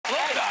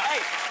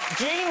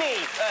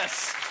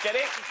Genius. Get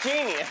it?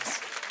 Genius.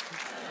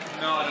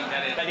 No, I don't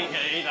get it. I didn't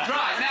get it either.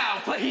 Right,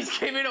 now, please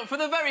give it up for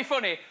the very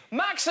funny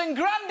Max and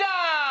Grandad!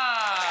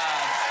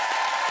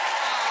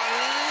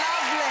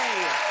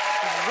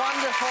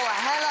 Wonderful.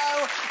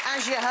 Hello.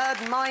 As you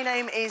heard, my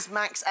name is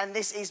Max and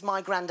this is my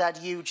granddad,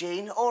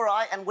 Eugene. All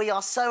right, and we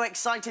are so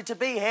excited to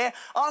be here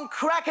on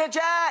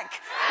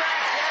Crackerjack!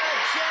 Crackerjack!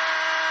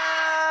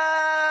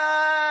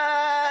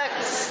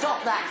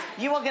 Stop that.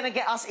 You are going to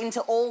get us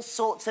into all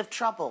sorts of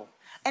trouble.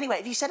 Anyway,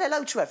 have you said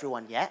hello to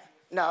everyone yet?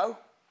 No?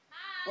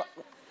 Hi.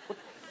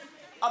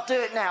 I'll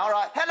do it now, all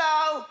right.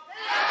 Hello!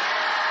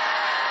 Hello!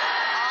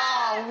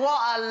 Oh,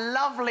 what a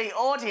lovely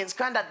audience.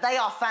 Grandad, they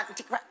are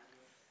fantastic.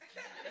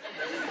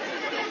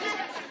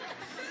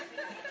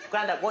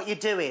 Grandad, what you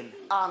doing?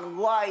 I'm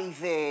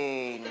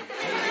waving.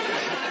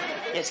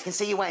 Yes, I can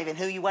see you waving.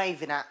 Who are you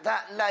waving at?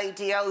 That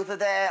lady over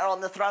there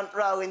on the front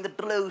row in the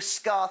blue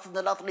scarf and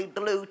the lovely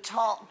blue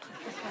top.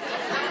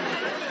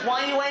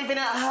 Why are you waving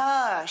at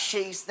her?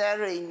 She's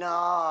very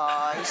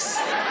nice.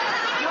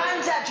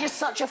 Grandad, you're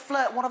such a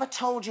flirt. What have I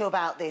told you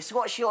about this?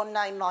 What's your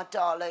name, my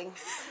darling?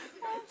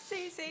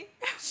 Susie.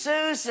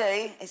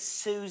 Susie? It's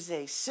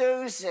Susie.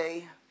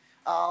 Susie.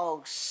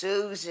 Oh,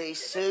 Susie,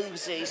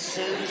 Susie,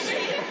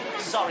 Susie.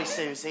 Sorry,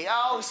 Susie.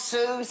 Oh,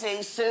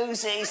 Susie,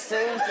 Susie,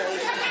 Susie.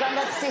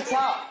 Grandad, sit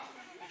up.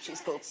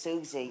 She's called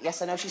Susie.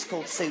 Yes, I know she's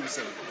called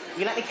Susie.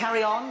 You let me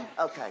carry on?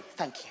 OK,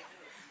 thank you.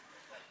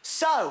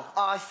 So,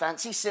 I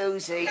fancy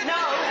Susie. No!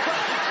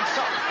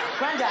 Stop.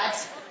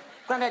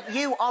 Grandad,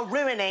 you are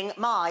ruining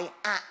my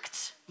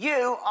act.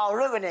 You are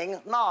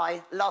ruining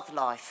my love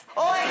life.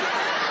 Oi!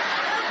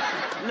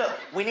 Look,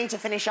 we need to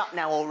finish up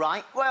now, all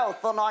right? Well,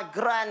 for my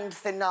grand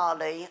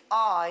finale,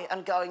 I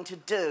am going to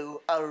do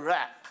a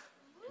rap.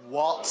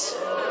 What?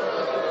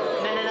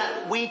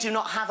 No. We do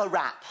not have a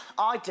rap.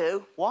 I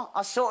do. What?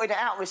 I sorted it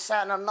out with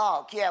Sam and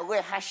Mark. Yeah,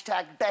 we're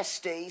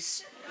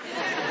 #besties.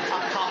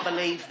 I can't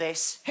believe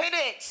this. Hit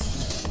it!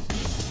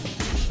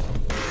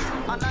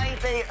 I may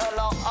be a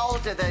lot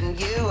older than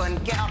you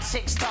and get up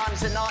 6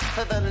 times a night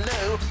for the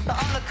loo, but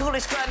I'm the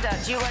coolest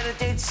grandad you ever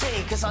did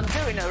see, because I'm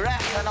doing a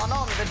rap and I'm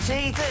on the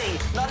TV.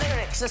 My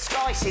lyrics are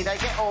spicy, they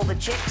get all the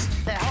chicks.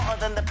 They're hotter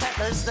than the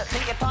peppers that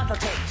Peter Piper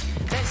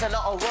picked. There's a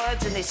lot of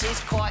words and this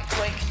is quite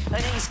quick,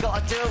 and he's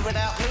got to do it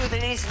without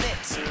moving his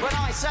lips. When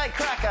I say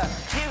cracker,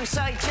 you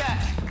say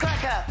jack.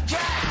 Cracker,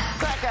 jack,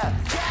 cracker,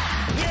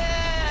 jack, yeah!